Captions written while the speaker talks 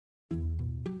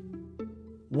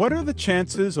What are the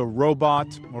chances a robot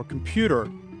or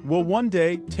computer will one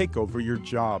day take over your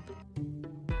job?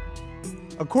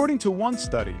 According to one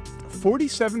study,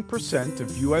 47%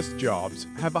 of U.S. jobs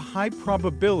have a high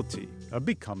probability of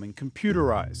becoming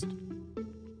computerized.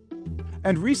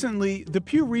 And recently, the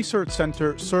Pew Research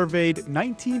Center surveyed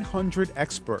 1,900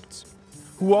 experts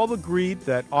who all agreed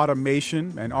that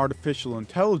automation and artificial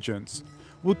intelligence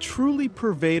will truly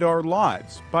pervade our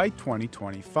lives by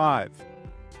 2025.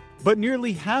 But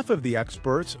nearly half of the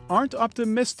experts aren't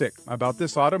optimistic about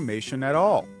this automation at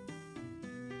all.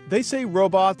 They say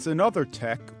robots and other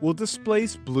tech will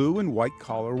displace blue and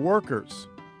white-collar workers.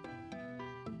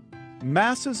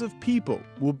 Masses of people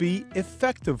will be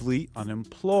effectively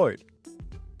unemployed.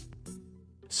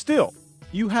 Still,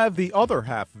 you have the other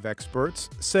half of experts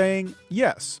saying,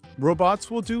 yes, robots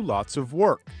will do lots of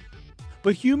work,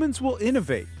 but humans will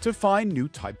innovate to find new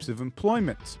types of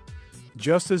employment,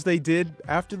 just as they did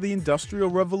after the Industrial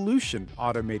Revolution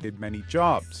automated many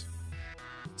jobs.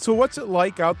 So what's it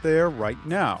like out there right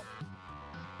now?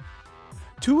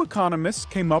 Two economists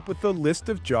came up with a list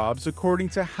of jobs according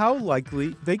to how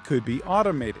likely they could be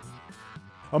automated.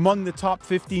 Among the top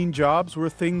 15 jobs were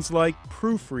things like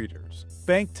proofreaders,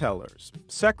 bank tellers,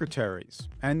 secretaries,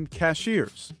 and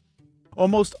cashiers.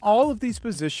 Almost all of these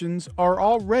positions are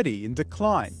already in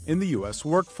decline in the U.S.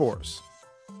 workforce.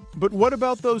 But what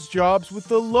about those jobs with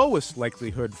the lowest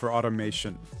likelihood for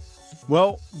automation?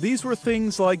 Well, these were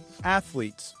things like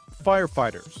athletes,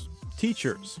 firefighters,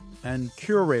 teachers, and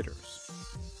curators.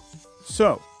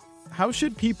 So, how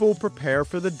should people prepare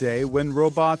for the day when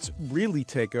robots really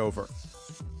take over?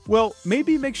 Well,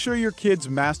 maybe make sure your kids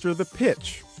master the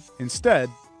pitch instead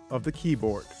of the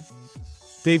keyboard.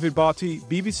 David Botti,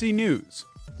 BBC News,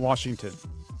 Washington.